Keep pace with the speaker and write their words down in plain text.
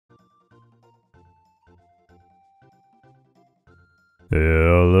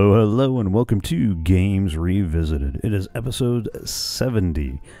Hello, hello, and welcome to Games Revisited. It is episode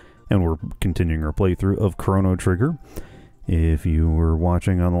 70, and we're continuing our playthrough of Chrono Trigger. If you were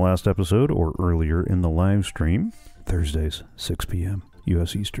watching on the last episode or earlier in the live stream, Thursdays, 6 p.m.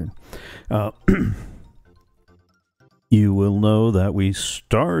 U.S. Eastern, you will know that we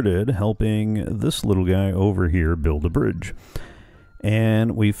started helping this little guy over here build a bridge.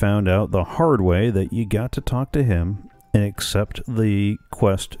 And we found out the hard way that you got to talk to him and accept the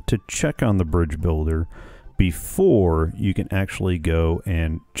quest to check on the bridge builder before you can actually go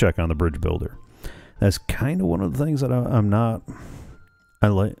and check on the bridge builder. That's kind of one of the things that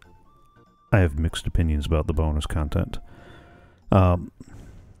I have mixed opinions about the bonus content. Let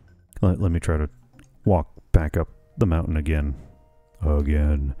me try to walk back up the mountain again,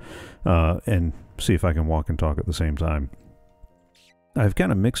 and see if I can walk and talk at the same time. I've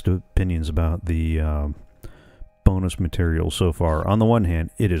kind of mixed opinions about the bonus material so far. On the one hand,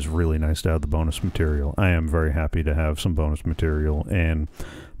 it is really nice to have the bonus material. I am very happy to have some bonus material and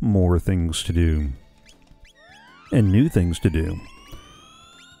more things to do and new things to do.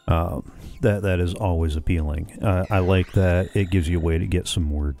 That is always appealing. I like that it gives you a way to get some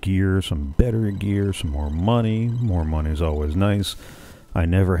more gear, some better gear, some more money. More money is always nice. I've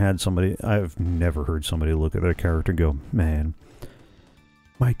never heard somebody look at their character and go, man,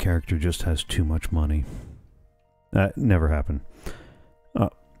 my character just has too much money. That never happened.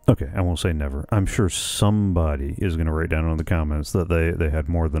 Okay, I won't say never. I'm sure somebody is going to write down in the comments that they had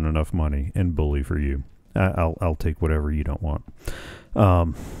more than enough money and bully for you. I'll take whatever you don't want.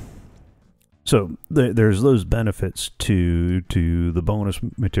 So there's those benefits to the bonus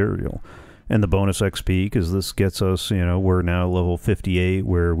material and the bonus XP, because this gets us, we're now level 58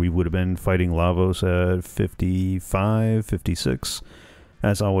 where we would have been fighting Lavos at 55, 56.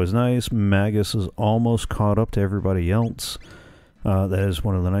 That's always nice. Magus is almost caught up to everybody else. That is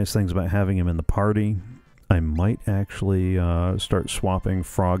one of the nice things about having him in the party. I might actually start swapping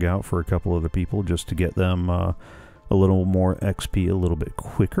Frog out for a couple other people just to get them a little more XP a little bit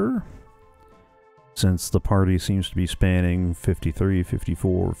quicker. Since the party seems to be spanning 53,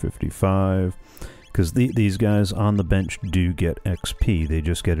 54, 55. Because these guys on the bench do get XP. They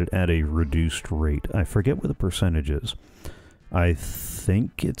just get it at a reduced rate. I forget what the percentage is. I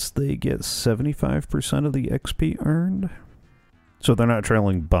think they get 75% of the XP earned. So they're not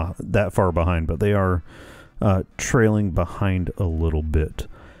trailing that far behind, but they are trailing behind a little bit.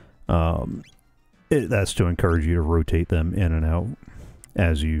 That's to encourage you to rotate them in and out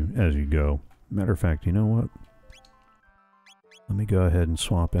as you go. Matter of fact, you know what? Let me go ahead and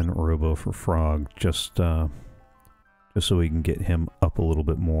swap in Robo for Frog, just so we can get him up a little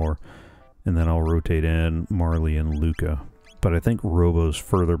bit more. And then I'll rotate in Marley and Luca. But I think Robo's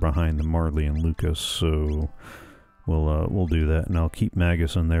further behind than Marley and Lucas, so we'll do that. And I'll keep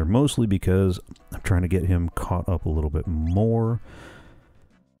Magus in there, mostly because I'm trying to get him caught up a little bit more.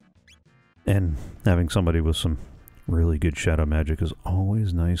 And having somebody with some really good shadow magic is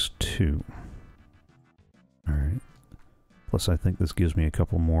always nice, too. Alright. Plus, I think this gives me a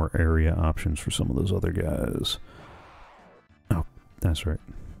couple more area options for some of those other guys. Oh, that's right.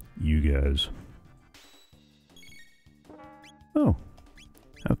 You guys. Oh,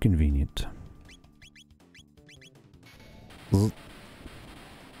 how convenient.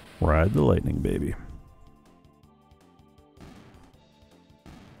 Ride the lightning, baby.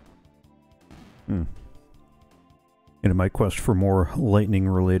 And in my quest for more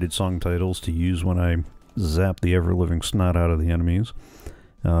lightning-related song titles to use when I zap the ever-living snot out of the enemies.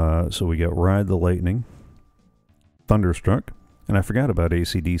 So we got Ride the Lightning, Thunderstruck, and I forgot about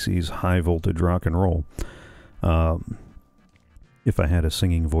AC/DC's High Voltage Rock and Roll. If I had a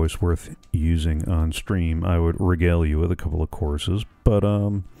singing voice worth using on stream, I would regale you with a couple of choruses, but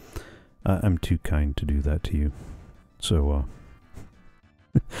I'm too kind to do that to you. So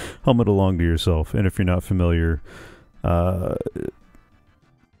hum it along to yourself. And if you're not familiar, the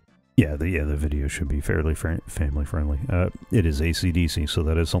video should be fairly family friendly. It is AC/DC, so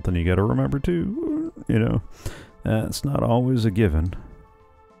that is something you got to remember too. It's not always a given.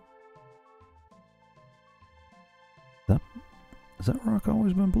 Has that rock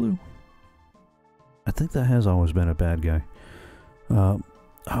always been blue? I think that has always been a bad guy.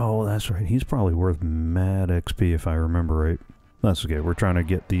 Oh, that's right. He's probably worth mad XP if I remember right. That's okay. We're trying to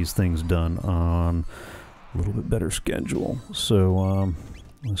get these things done on a little bit better schedule. So,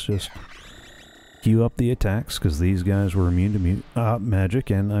 let's just queue up the attacks, because these guys were immune to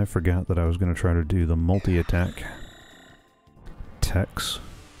magic, and I forgot that I was going to try to do the multi-attack techs.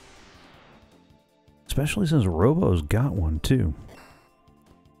 Especially since Robo's got one, too.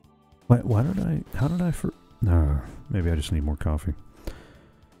 How did I no, maybe I just need more coffee.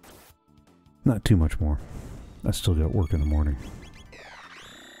 Not too much more. I still got work in the morning.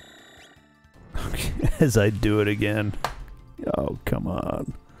 Okay, as I do it again. Oh, come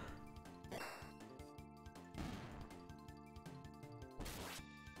on.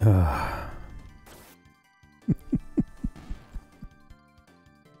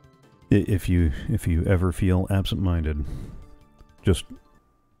 If you ever feel absent-minded, just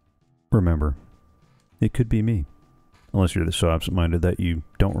remember, it could be me. Unless you're so absent-minded that you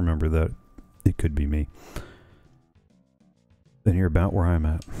don't remember that it could be me. Then you're about where I'm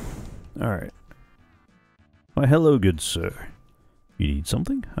at. Alright. Why, hello, good sir. You need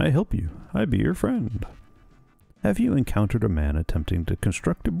something? I help you. I be your friend. Have you encountered a man attempting to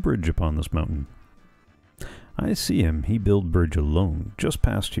construct a bridge upon this mountain? I see him. He build bridge alone, just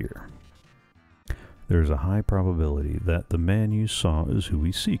past here. There is a high probability that the man you saw is who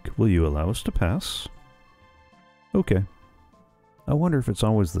we seek. Will you allow us to pass? Okay. I wonder if it's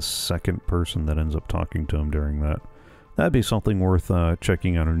always the second person that ends up talking to him during that. That'd be something worth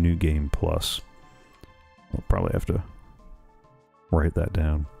checking out a New Game Plus. I'll probably have to write that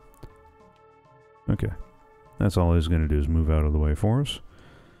down. Okay. That's all he's going to do is move out of the way for us.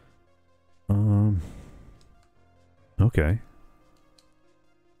 Okay.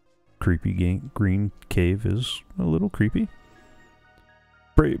 Creepy green cave is a little creepy.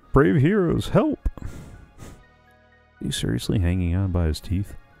 Brave heroes, help! He's seriously hanging on by his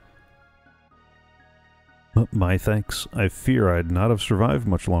teeth. Oh, my thanks. I fear I'd not have survived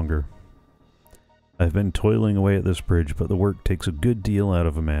much longer. I've been toiling away at this bridge, but the work takes a good deal out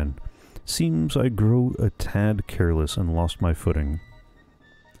of a man. Seems I grew a tad careless and lost my footing.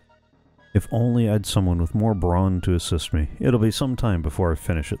 If only I'd someone with more brawn to assist me. It'll be some time before I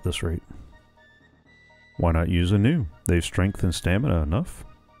finish at this rate. Why not use a new? They've strength and stamina enough.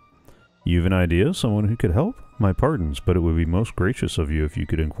 You've an idea? Someone who could help? My pardons, but it would be most gracious of you if you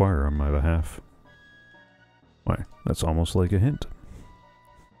could inquire on my behalf. Why, that's almost like a hint.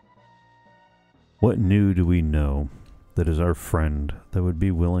 What new do we know that is our friend that would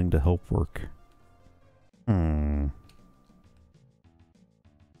be willing to help work?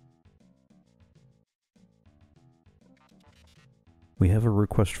 We have a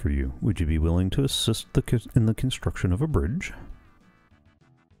request for you. Would you be willing to assist in the construction of a bridge?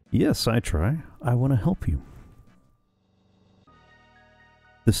 Yes, I try. I want to help you.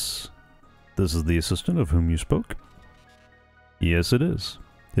 This is the assistant of whom you spoke? Yes, it is.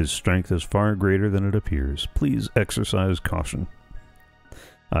 His strength is far greater than it appears. Please exercise caution.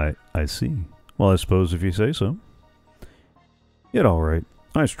 I see. Well, I suppose if you say so. Yet all right.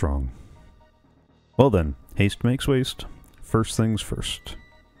 I strong. Well then, haste makes waste. First things first.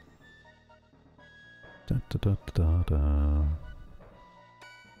 Da, da, da, da, da.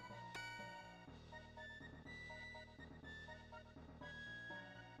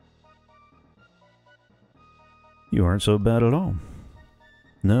 You aren't so bad at all.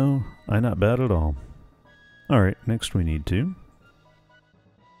 No, I'm not bad at all. Alright, next we need to...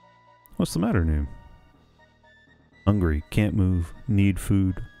 What's the matter, New? Hungry, can't move, need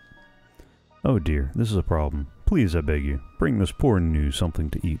food. Oh dear, this is a problem. Please, I beg you, bring this poor New something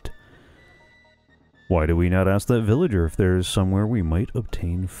to eat. Why do we not ask that villager if there is somewhere we might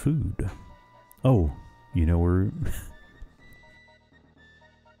obtain food? Oh, you know where...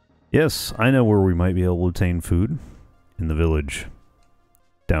 Yes, I know where we might be able to obtain food. In the village.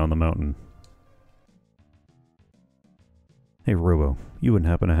 Down the mountain. Hey Robo, you wouldn't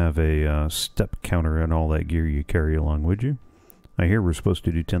happen to have a step counter and all that gear you carry along, would you? I hear we're supposed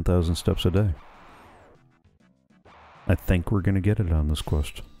to do 10,000 steps a day. I think we're going to get it on this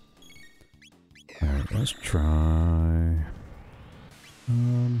quest. Alright, let's try...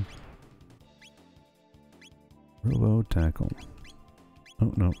 Robo tackle.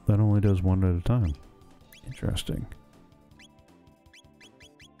 Oh no, that only does one at a time. Interesting.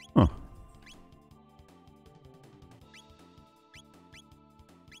 Huh.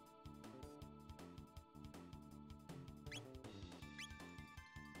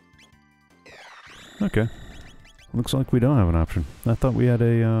 Okay. Looks like we don't have an option. I thought we had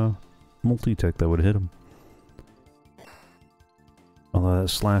a multi-tech that would hit him. Although that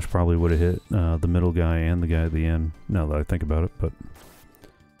slash probably would have hit the middle guy and the guy at the end, now that I think about it, but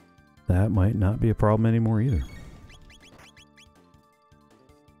that might not be a problem anymore either.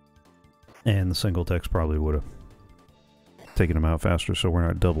 And the single text probably would have taken him out faster, so we're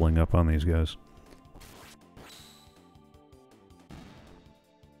not doubling up on these guys.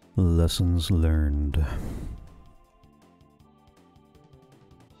 Lessons learned.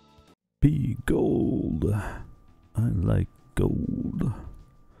 Be gold. I like gold.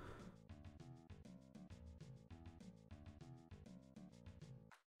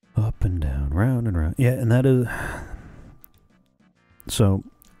 Up and down. going round and round. Yeah, and that is... So,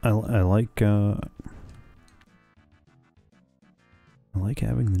 I like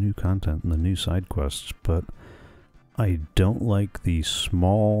having the new content and the new side quests, but I don't like the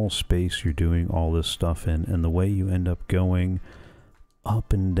small space you're doing all this stuff in, and the way you end up going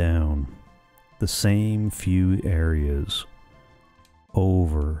up and down the same few areas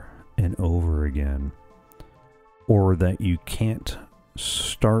over and over again, or that you can't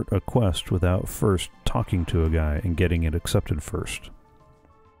start a quest without first talking to a guy and getting it accepted first.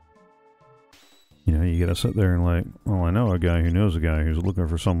 You know, you gotta sit there and like, well, I know a guy who knows a guy who's looking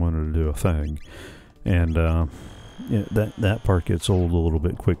for someone to do a thing. And yeah, that part gets old a little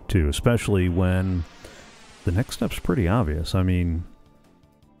bit quick too, especially when the next step's pretty obvious. I mean,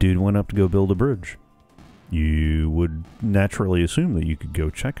 dude went up to go build a bridge. You would naturally assume that you could go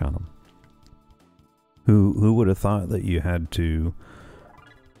check on him. Who would have thought that you had to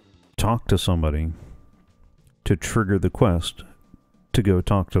talk to somebody to trigger the quest to go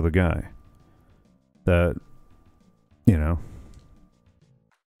talk to the guy? That, you know.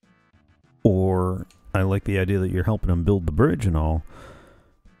 Or, I like the idea that you're helping him build the bridge and all,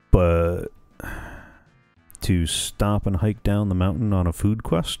 but to stop and hike down the mountain on a food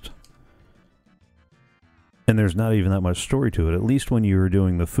quest? And there's not even that much story to it. At least when you were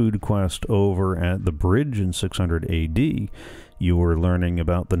doing the food quest over at the bridge in 600 AD, you were learning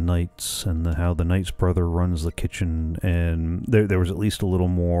about the knights and how the knight's brother runs the kitchen, and there was at least a little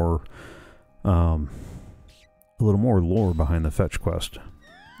more lore behind the fetch quest.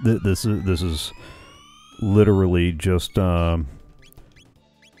 This is literally just go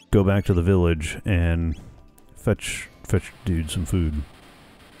back to the village and fetch dude some food.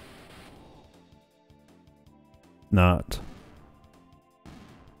 Not,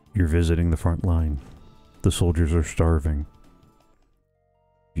 you're visiting the front line. The soldiers are starving.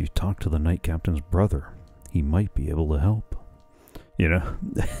 You talk to the knight captain's brother. He might be able to help. You know?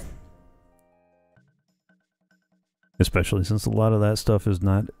 Especially since a lot of that stuff is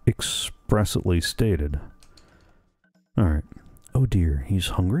not expressly stated. Alright. Oh dear, he's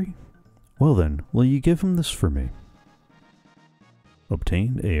hungry? Well then, will you give him this for me?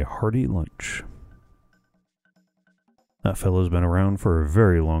 Obtained a hearty lunch. That fellow's been around for a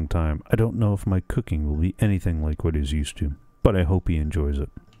very long time. I don't know if my cooking will be anything like what he's used to, but I hope he enjoys it.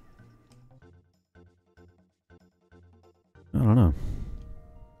 I don't know.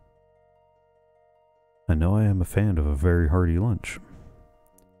 I know I am a fan of a very hearty lunch.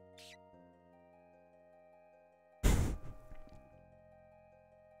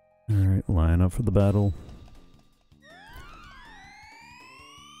 Alright, line up for the battle.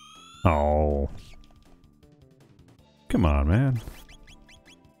 Oh. Come on, man.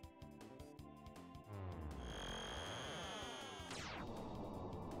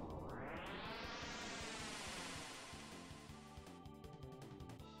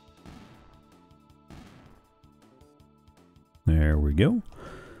 There we go.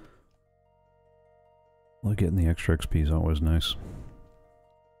 Well, getting the extra XP is always nice.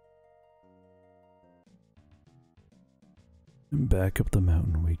 And back up the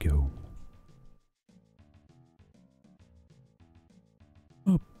mountain we go.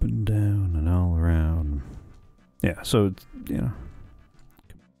 Up and down and all around. Yeah, so it's, you know,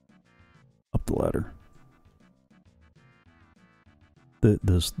 up the ladder.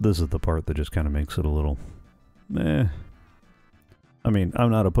 This is the part that just kind of makes it a little, meh. I mean,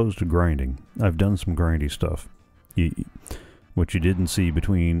 I'm not opposed to grinding. I've done some grindy stuff. What you didn't see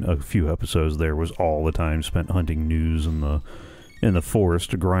between a few episodes there was all the time spent hunting news in the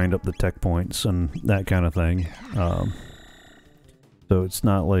forest to grind up the tech points and that kind of thing. So it's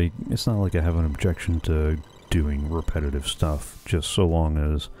not like I have an objection to doing repetitive stuff, just so long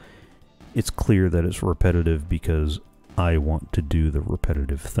as it's clear that it's repetitive because I want to do the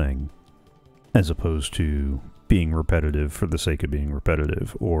repetitive thing, as opposed to being repetitive for the sake of being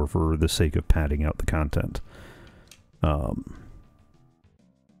repetitive, or for the sake of padding out the content.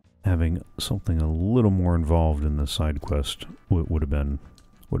 Having something a little more involved in the side quest would have been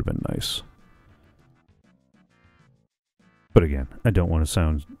nice. But again, I don't want to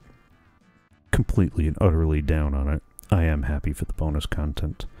sound completely and utterly down on it. I am happy for the bonus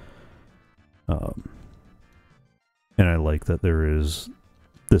content. And I like that there is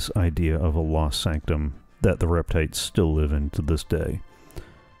this idea of a lost sanctum that the reptites still live in to this day.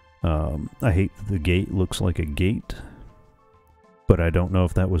 I hate that the gate looks like a gate, but I don't know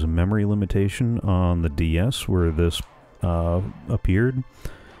if that was a memory limitation on the DS where this appeared.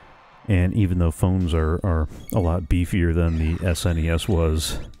 And even though phones are a lot beefier than the SNES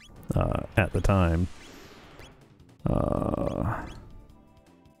was at the time,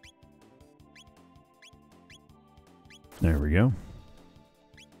 There we go.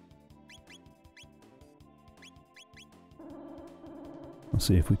 Let's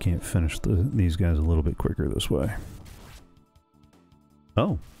see if we can't finish these guys a little bit quicker this way.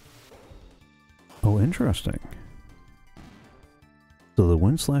 Oh. Oh, interesting. So the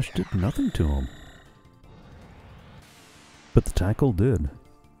wind slash did nothing to him. But the tackle did.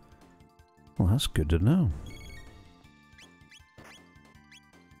 Well, that's good to know.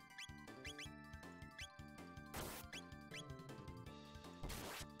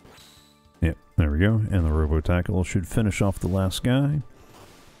 Yep, there we go. And the robo tackle should finish off the last guy.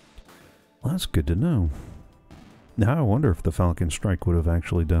 Well, that's good to know. Now I wonder if the Falcon Strike would have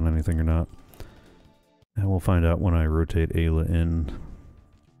actually done anything or not. And we'll find out when I rotate Ayla in.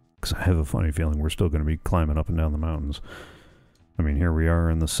 Because I have a funny feeling we're still going to be climbing up and down the mountains. I mean, here we are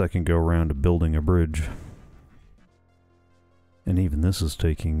in the second go-round of building a bridge. And even this is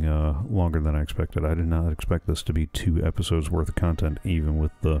taking longer than I expected. I did not expect this to be 2 episodes worth of content, even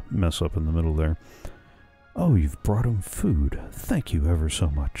with the mess up in the middle there. Oh, you've brought him food. Thank you ever so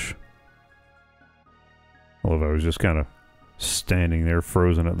much. I love I was just kind of standing there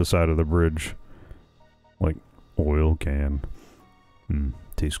frozen at the side of the bridge. Like oil can.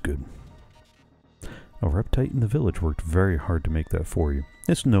 Tastes good. A reptite in the village worked very hard to make that for you.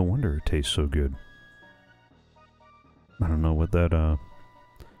 It's no wonder it tastes so good. I don't know what that,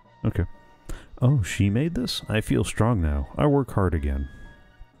 okay. Oh, she made this? I feel strong now. I work hard again.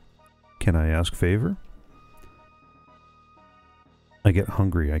 Can I ask favor? I get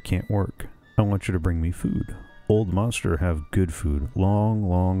hungry. I can't work. I want you to bring me food. Old monster have good food. Long,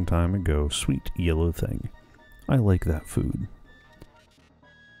 long time ago. Sweet yellow thing. I like that food.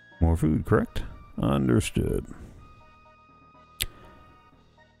 More food, correct? Understood.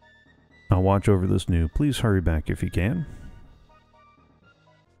 I'll watch over this new. Please hurry back if you can.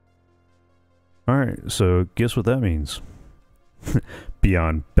 Alright, so guess what that means?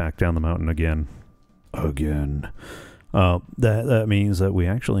 Beyond back down the mountain again. That means that we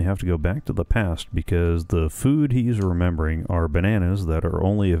actually have to go back to the past because the food he's remembering are bananas that are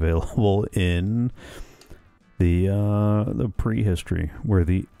only available in the prehistory where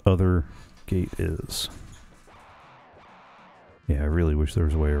the other gate is. Yeah, I really wish there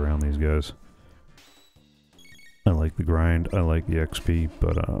was a way around these guys. I like the grind, I like the XP,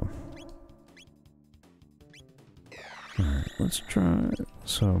 but alright, let's try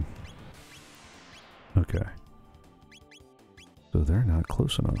so okay. So they're not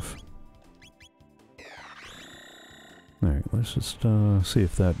close enough. Alright, let's just see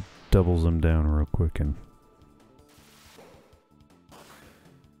if that doubles them down real quick and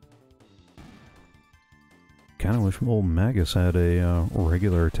kind of wish old Magus had a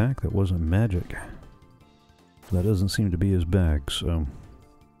regular attack that wasn't magic. That doesn't seem to be his bag, so...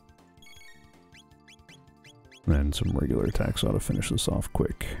 And some regular attacks ought to finish this off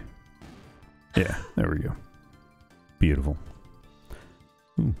quick. Yeah, there we go. Beautiful.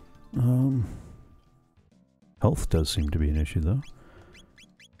 Ooh, health does seem to be an issue, though.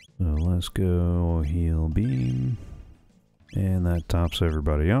 So let's go heal beam. And that tops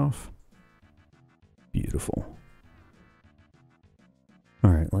everybody off. Beautiful.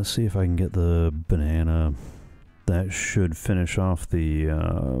 Alright, let's see if I can get the banana. That should finish off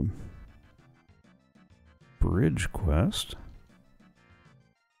the bridge quest.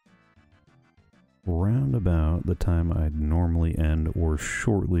 Round about the time I'd normally end or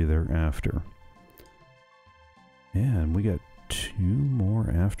shortly thereafter. Yeah, and we got 2 more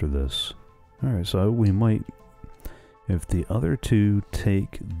after this. Alright, so we might, if the other 2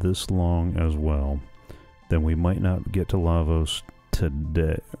 take this long as well, then we might not get to Lavos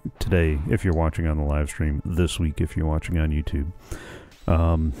today if you're watching on the live stream, this week if you're watching on YouTube.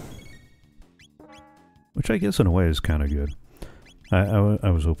 Which I guess in a way is kind of good. I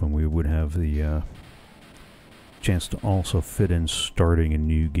was hoping we would have the chance to also fit in starting a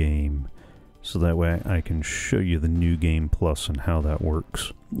new game, so that way I can show you the new game plus and how that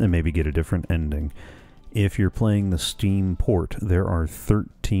works, and maybe get a different ending. If you're playing the Steam port, there are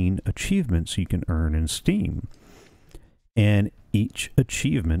 13 achievements you can earn in Steam, and each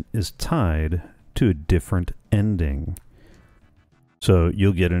achievement is tied to a different ending. So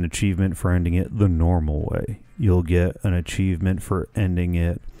you'll get an achievement for ending it the normal way. You'll get an achievement for ending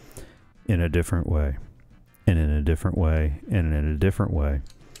it in a different way, and in a different way, and in a different way.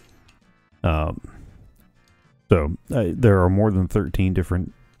 There are more than 13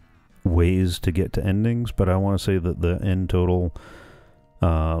 different ways to get to endings, but I want to say that the end total,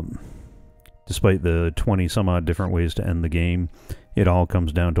 despite the 20 some odd different ways to end the game, it all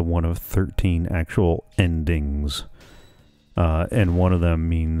comes down to one of 13 actual endings. And one of them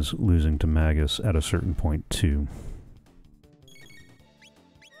means losing to Magus at a certain point too.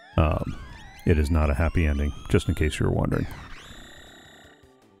 It is not a happy ending, just in case you were wondering.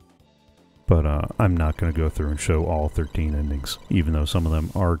 But I'm not going to go through and show all 13 endings, even though some of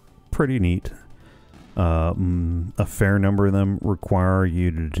them are pretty neat. A fair number of them require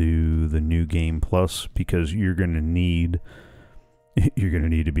you to do the New Game Plus, because you're going to need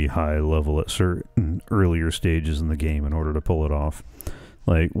to be high level at certain earlier stages in the game in order to pull it off.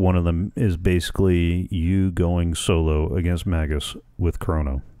 Like, one of them is basically you going solo against Magus with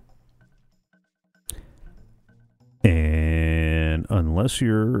Chrono. And unless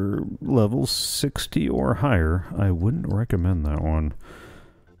you're level 60 or higher, I wouldn't recommend that one.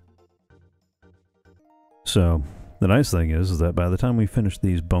 So, the nice thing is that by the time we finish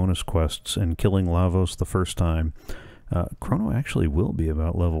these bonus quests and killing Lavos the first time, Chrono actually will be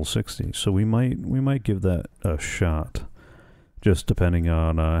about level 60. So we might give that a shot, just depending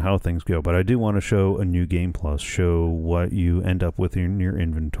on how things go. But I do want to show a New Game Plus, show what you end up with in your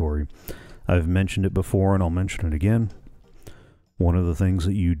inventory. I've mentioned it before, and I'll mention it again. One of the things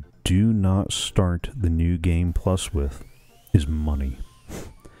that you do not start the New Game Plus with is money.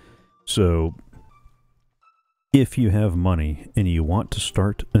 So, if you have money and you want to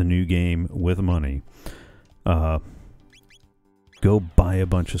start a new game with money, go buy a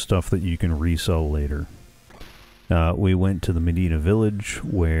bunch of stuff that you can resell later. We went to the Medina Village,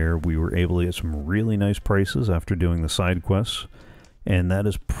 where we were able to get some really nice prices after doing the side quests. And that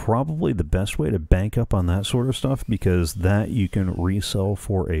is probably the best way to bank up on that sort of stuff, because that you can resell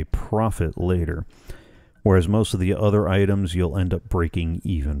for a profit later. Whereas most of the other items, you'll end up breaking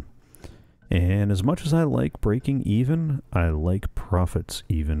even. And as much as I like breaking even, I like profits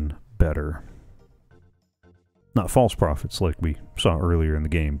even better. Not false profits like we saw earlier in the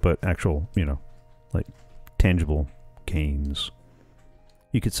game, but actual, you know, like tangible gains.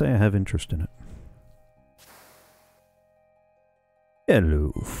 You could say I have interest in it.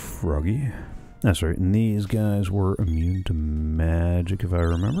 Hello, Froggy. That's right, and these guys were immune to magic, if I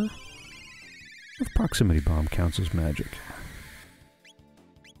remember. If proximity bomb counts as magic.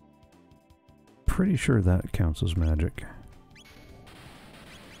 Pretty sure that counts as magic.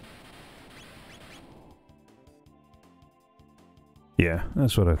 Yeah,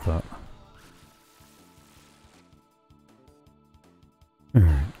 that's what I thought.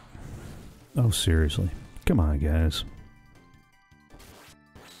 Alright. Oh, seriously. Come on, guys.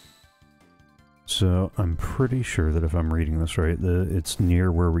 So, I'm pretty sure that if I'm reading this right, it's near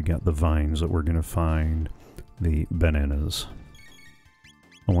where we got the vines that we're going to find the bananas.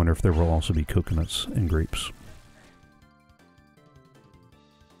 I wonder if there will also be coconuts and grapes.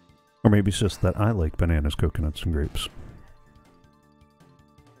 Or maybe it's just that I like bananas, coconuts, and grapes.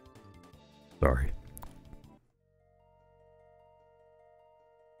 Sorry.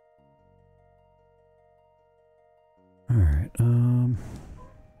 Alright,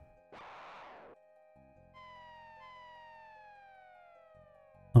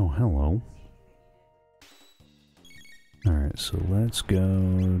 oh, hello. Alright, so let's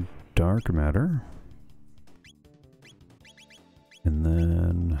go dark matter. And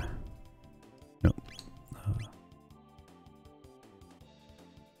then... Nope.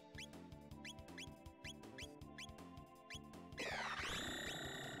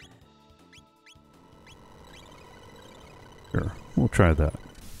 Sure, we'll try that.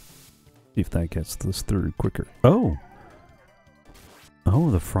 See if that gets this through quicker. Oh! Oh,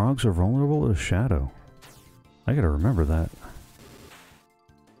 the frogs are vulnerable to shadow. I gotta remember that.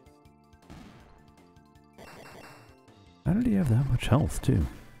 How did he have that much health, too?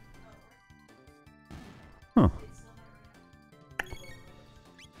 Huh.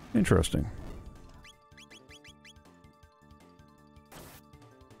 Interesting.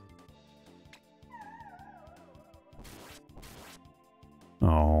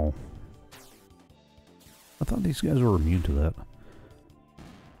 Oh. I thought these guys were immune to that.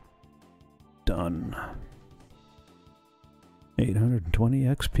 Done. 820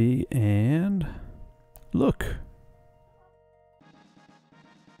 XP, and look!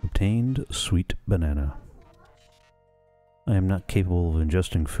 Obtained sweet banana. I am not capable of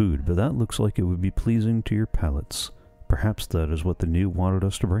ingesting food, but that looks like it would be pleasing to your palates. Perhaps that is what the new wanted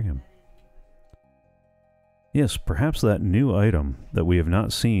us to bring him. Yes, perhaps that new item that we have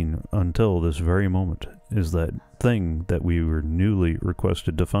not seen until this very moment is that thing that we were newly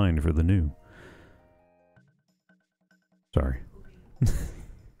requested to find for the new. Sorry.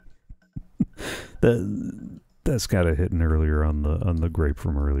 That's kind of hitting earlier on the grape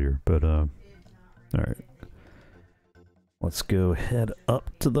from earlier, but all right. Let's go head up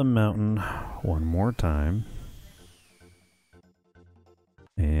to the mountain one more time,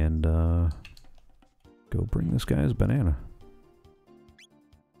 and go bring this guy's banana.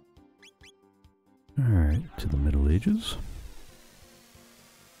 Alright, to the Middle Ages.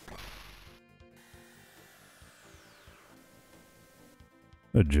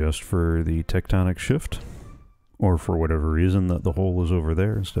 Adjust for the tectonic shift, or for whatever reason that the hole is over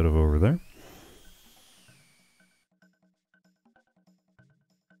there instead of over there.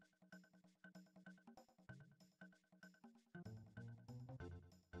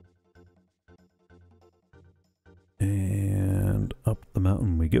 And up the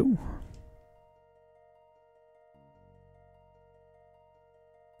mountain we go.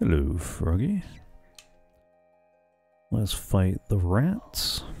 Hello, Froggy. Let's fight the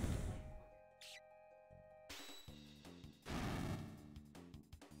rats.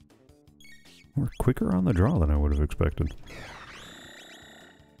 We're quicker on the draw than I would have expected.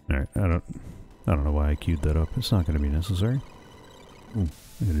 Alright, I don't know why I queued that up. It's not going to be necessary. Ooh,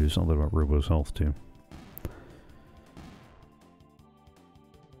 I gotta do something about Robo's health too.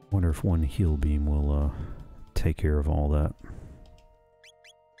 Wonder if one heal beam will take care of all that.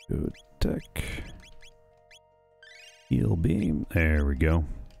 Good tech. Heal beam. There we go.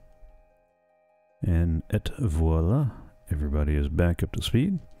 And et voila. Everybody is back up to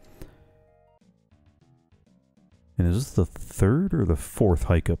speed. And is this the third or the fourth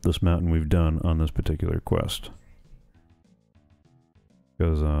hike up this mountain we've done on this particular quest?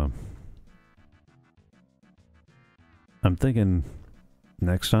 Because I'm thinking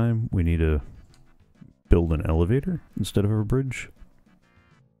next time we need to build an elevator instead of a bridge.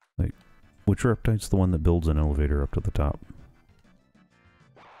 Like, which reptite's the one that builds an elevator up to the top?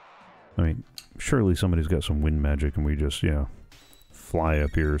 I mean, surely somebody's got some wind magic and we just, yeah, fly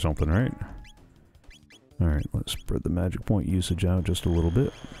up here or something, right? Alright, let's spread the magic point usage out just a little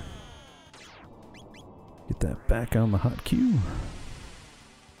bit. Get that back on the hot queue.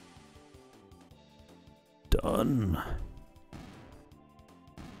 Done.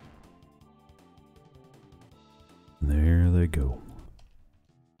 There they go.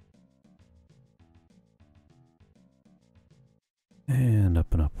 And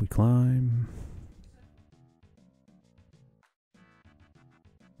up we climb.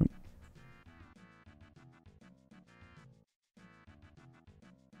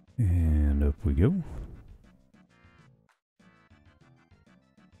 And up we go.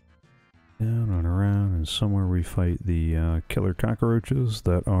 Down and around, and somewhere we fight the killer cockroaches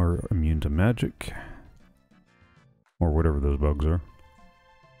that are immune to magic. Or whatever those bugs are.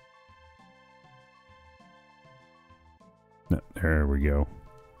 No, there we go.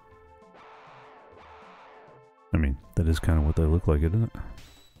 I mean, that is kind of what they look like, isn't it?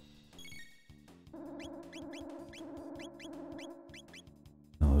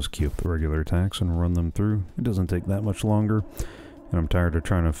 I'll just queue up the regular attacks and run them through. It doesn't take that much longer. And I'm tired of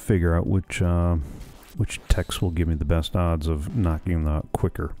trying to figure out which techs will give me the best odds of knocking them out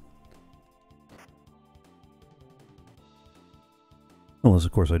quicker. Unless,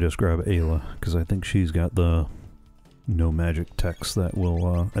 of course, I just grab Ayla, because I think she's got the no magic techs that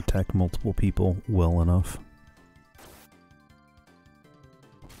will attack multiple people well enough.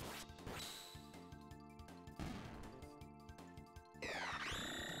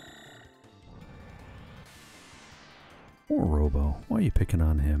 Poor Robo. Why are you picking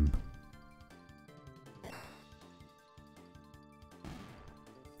on him?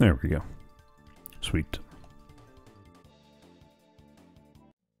 There we go. Sweet.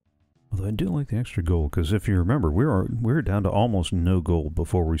 Although I do like the extra gold, because if you remember, we were down to almost no gold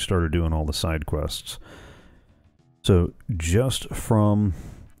before we started doing all the side quests. So just from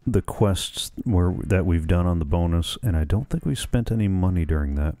the quests that we've done on the bonus, and I don't think we spent any money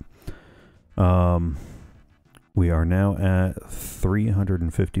during that. We are now at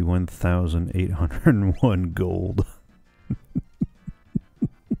 351,801 gold.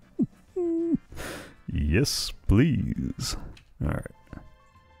 Yes, please. Alright.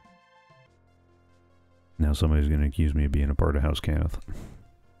 Now somebody's going to accuse me of being a part of House Kenneth.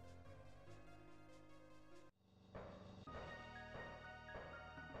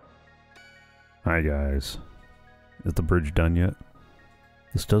 Hi guys. Is the bridge done yet?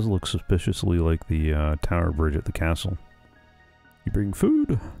 This does look suspiciously like the tower bridge at the castle. You bring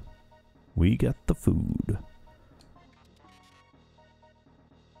food? We got the food.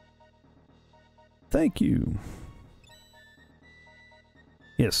 Thank you.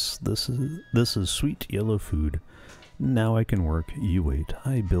 Yes, this is sweet yellow food. Now I can work. You wait.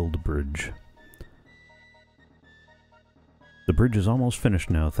 I build a bridge. The bridge is almost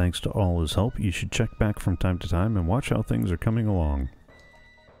finished now, thanks to all his help. You should check back from time to time and watch how things are coming along.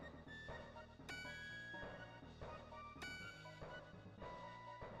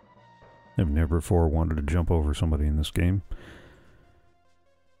 I've never before wanted to jump over somebody in this game.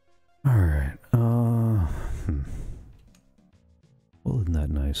 Alright, Well, isn't that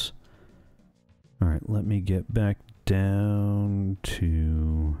nice? Alright, let me get back down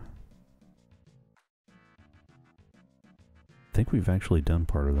to... I think we've actually done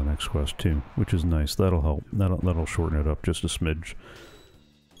part of the next quest too, which is nice. That'll help. That'll shorten it up just a smidge.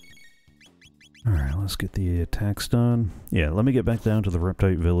 Alright, let's get the attacks done. Yeah, let me get back down to the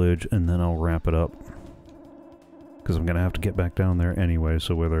Reptite Village, and then I'll wrap it up. Because I'm going to have to get back down there anyway,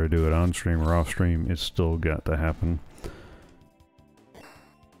 so whether I do it on stream or off stream, it's still got to happen.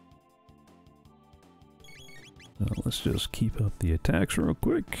 So let's just keep up the attacks real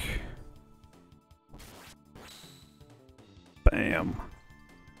quick. Bam!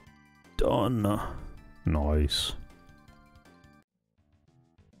 Done! Nice.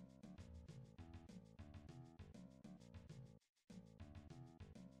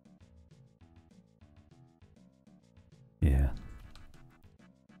 Yeah.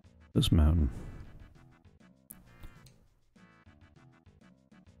 This mountain.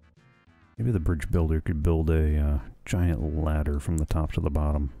 Maybe the bridge builder could build a giant ladder from the top to the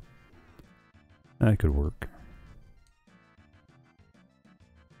bottom. That could work.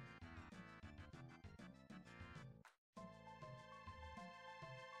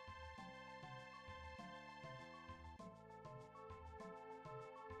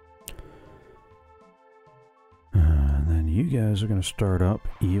 And then you guys are going to start up,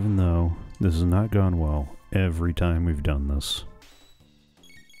 even though this has not gone well every time we've done this.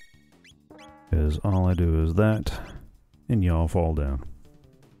 Because all I do is that, and y'all fall down.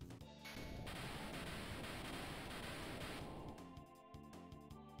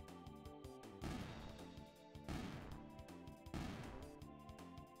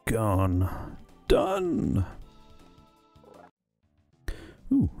 Gone. Done!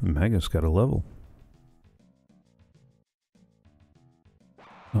 Ooh, Magus got a level.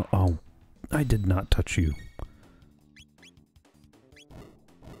 Oh, I did not touch you.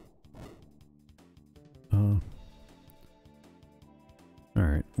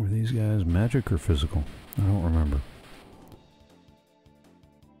 Alright, were these guys magic or physical? I don't remember.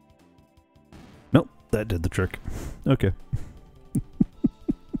 Nope, that did the trick. Okay.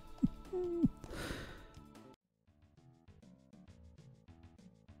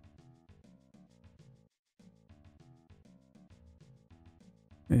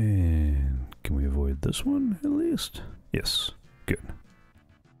 And can we avoid this one at least? Yes, good.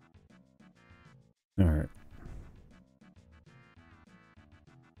 Alright.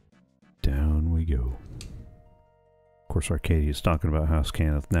 Down we go. Of course, Arcadia's talking about House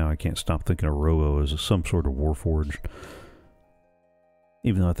Cannith. Now I can't stop thinking of Robo as some sort of Warforged.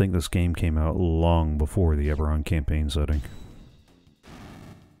 Even though I think this game came out long before the Eberron campaign setting.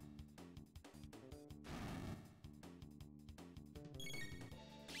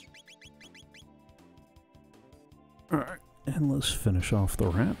 Alright, and let's finish off the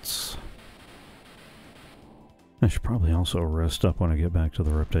rats. I should probably also rest up when I get back to the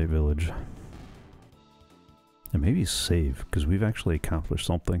Reptite Village. And maybe save, because we've actually accomplished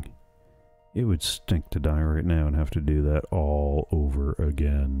something. It would stink to die right now and have to do that all over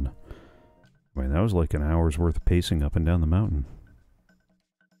again. I mean, that was like an hour's worth of pacing up and down the mountain.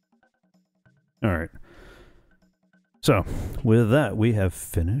 Alright. So, with that, we have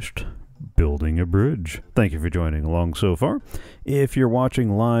finished building a bridge. Thank you for joining along so far. If you're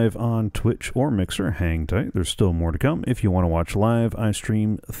watching live on Twitch or Mixer, hang tight. There's still more to come. If you want to watch live, I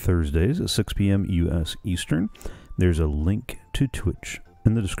stream Thursdays at 6 p.m. U.S. Eastern. There's a link to Twitch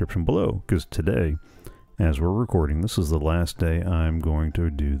in the description below, because today, as we're recording, this is the last day I'm going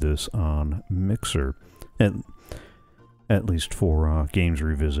to do this on Mixer. At least for Games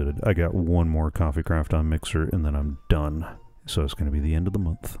Revisited. I got one more Coffee Craft on Mixer, and then I'm done. So it's going to be the end of the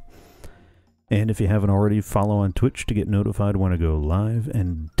month. And if you haven't already, follow on Twitch to get notified when I go live,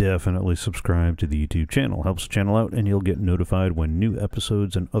 and definitely subscribe to the YouTube channel. Helps the channel out, and you'll get notified when new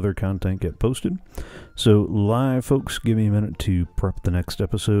episodes and other content get posted. So, live folks, give me a minute to prep the next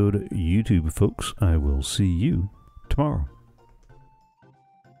episode. YouTube folks, I will see you tomorrow.